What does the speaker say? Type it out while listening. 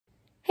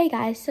Hey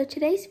guys, so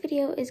today's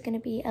video is going to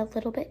be a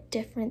little bit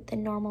different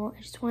than normal. I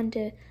just wanted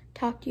to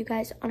talk to you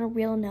guys on a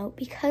real note.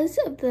 Because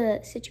of the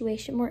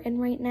situation we're in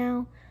right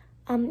now,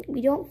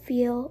 we don't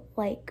feel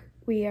like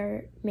we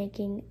are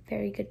making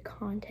very good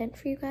content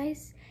for you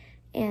guys,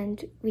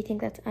 and we think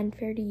that's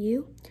unfair to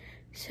you.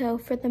 So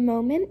for the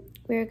moment,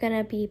 we're going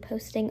to be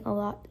posting a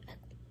lot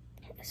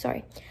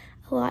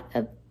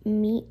of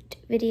meat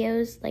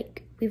videos.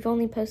 Like, we've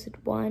only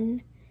posted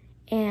one,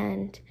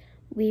 and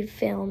we've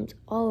filmed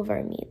all of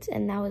our meets,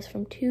 and that was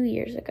from 2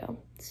 years ago.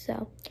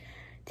 So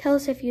tell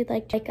us if you'd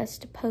like us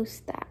to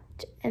post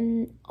that,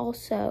 and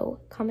also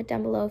comment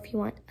down below if you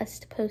want us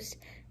to post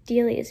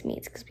Delia's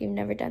meets, because we've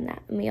never done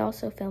that, and we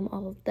also film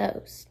all of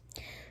those.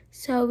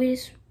 So we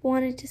just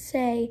wanted to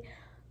say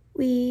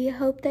we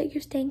hope that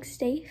you're staying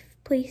safe.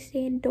 Please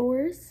stay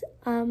indoors.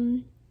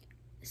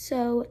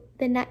 So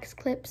the next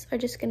clips are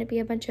just going to be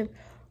a bunch of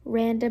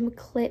random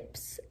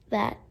clips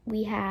that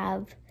we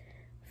have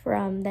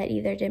from that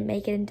either didn't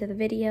make it into the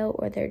video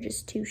or they're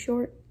just too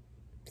short.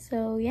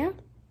 So yeah.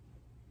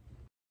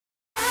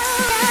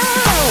 Never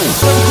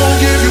gonna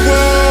give you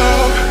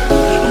up.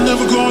 I'm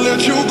never gonna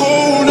let you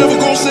go. Never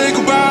gonna say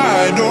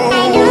goodbye. No.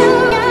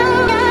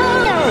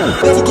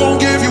 Never gonna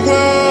give you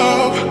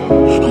up.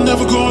 I'm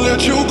never gonna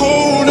let you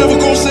go. Never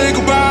gonna say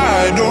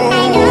goodbye. No.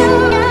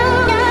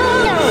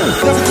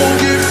 Never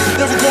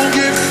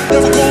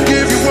gonna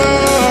give you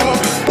up.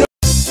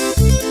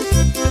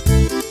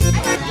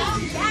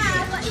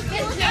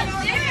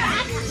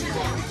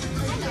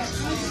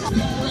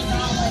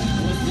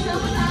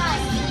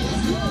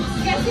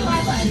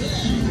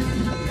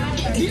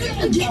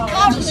 Get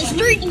out of the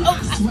street! Oh.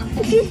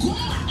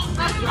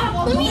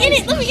 Let me in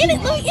it!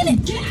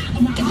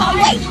 Get my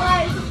way!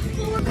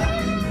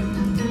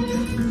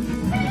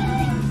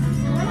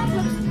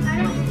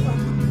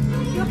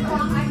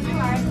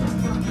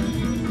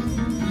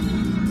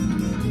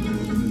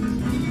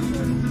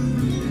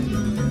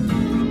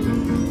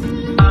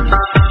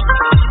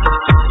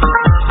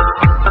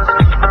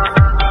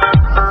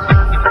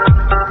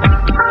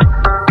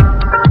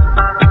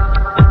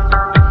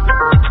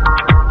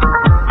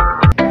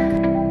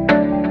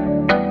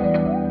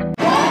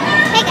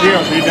 Delia,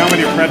 are you down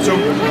with your pretzel?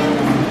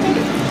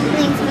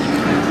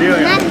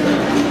 Delia.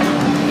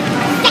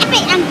 Stop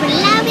it, I'm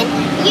vlogging.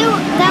 You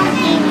don't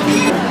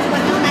even.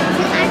 Welcome back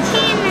to our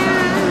channel.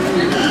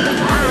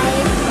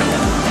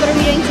 What are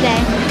we doing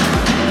today?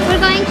 We're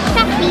going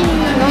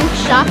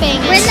shopping.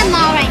 We're in the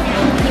mall right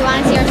now. You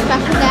want to see our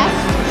special guest?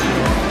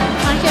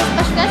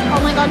 Oh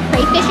my god,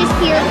 crayfish is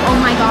here. Oh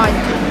my god.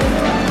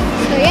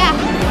 So yeah,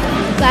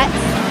 let's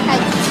head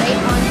straight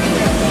on to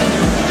it.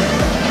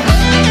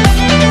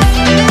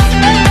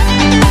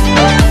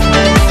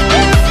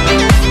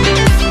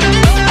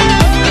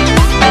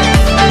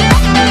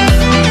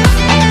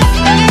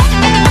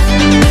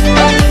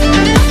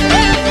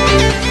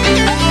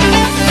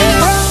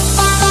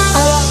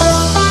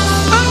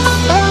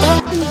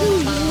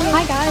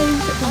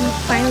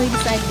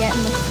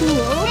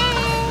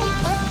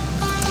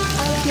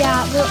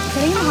 Yeah, well,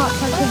 getting in the hot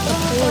tub because the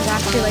pool is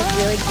actually like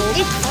really cold.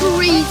 It's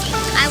freezing.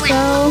 I went.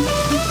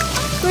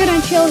 So we're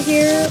gonna chill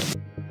here.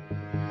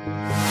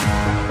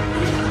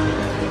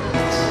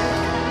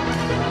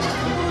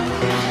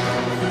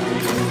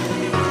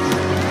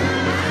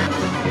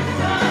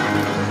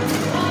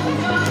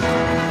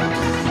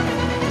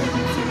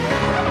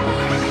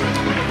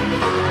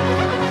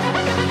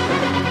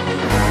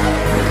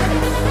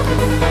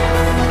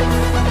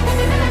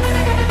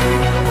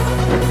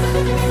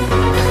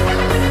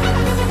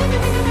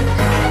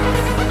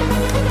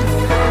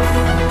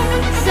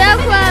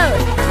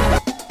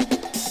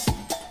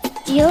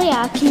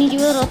 Delia, can you do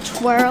a little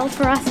twirl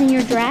for us in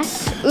your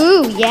dress?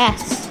 Ooh,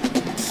 yes.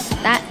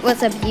 That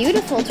was a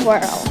beautiful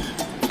twirl,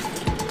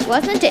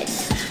 wasn't it?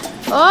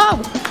 Oh,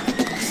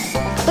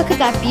 look at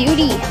that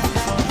beauty,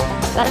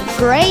 that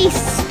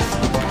grace.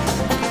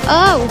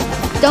 Oh,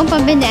 don't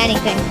bump into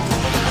anything.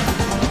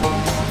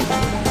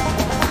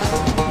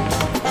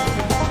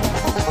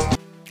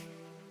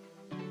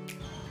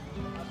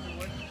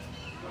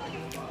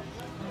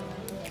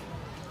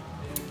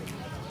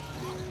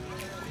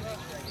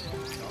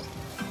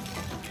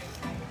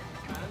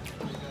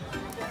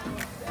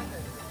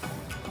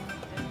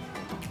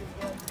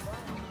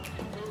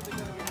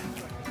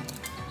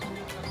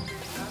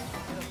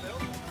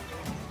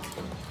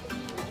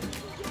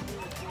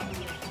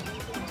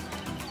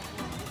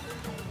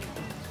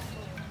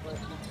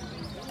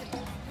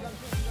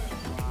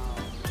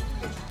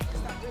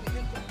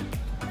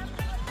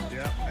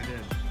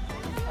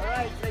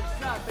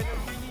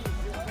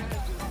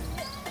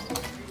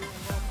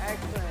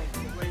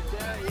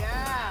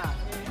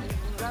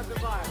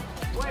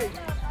 Wait,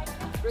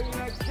 bring your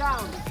legs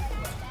down.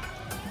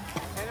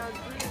 And on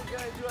 3, we're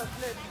going to do a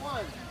flip.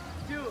 1,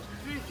 2,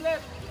 3,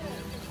 flip.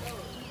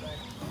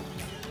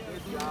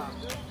 Good job.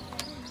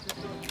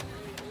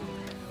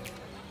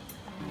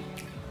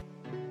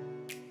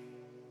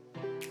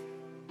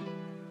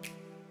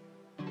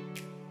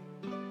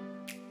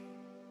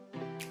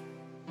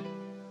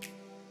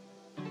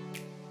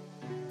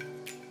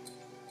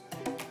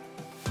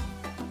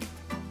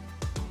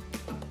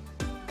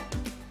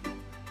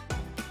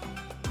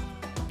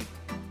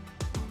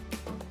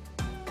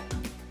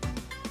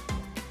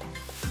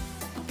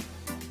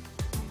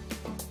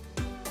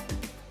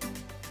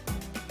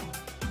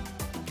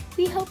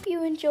 We hope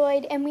you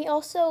enjoyed, and we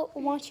also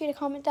want you to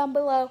comment down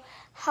below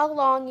how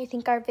long you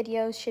think our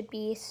videos should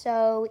be.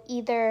 So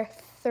either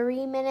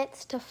 3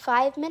 minutes to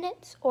 5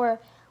 minutes,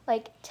 or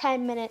like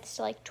 10 minutes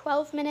to like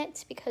 12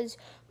 minutes, because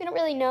we don't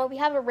really know. We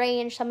have a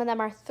range. Some of them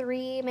are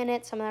 3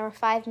 minutes, some of them are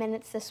 5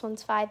 minutes. This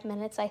one's 5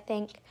 minutes, I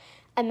think.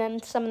 And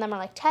then some of them are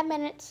like 10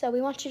 minutes. So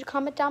we want you to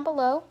comment down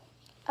below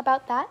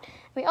about that.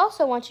 We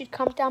also want you to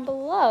comment down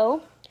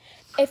below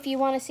if you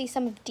want to see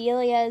some of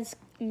Delia's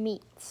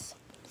meats.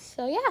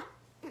 So yeah.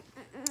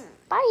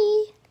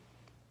 Bye.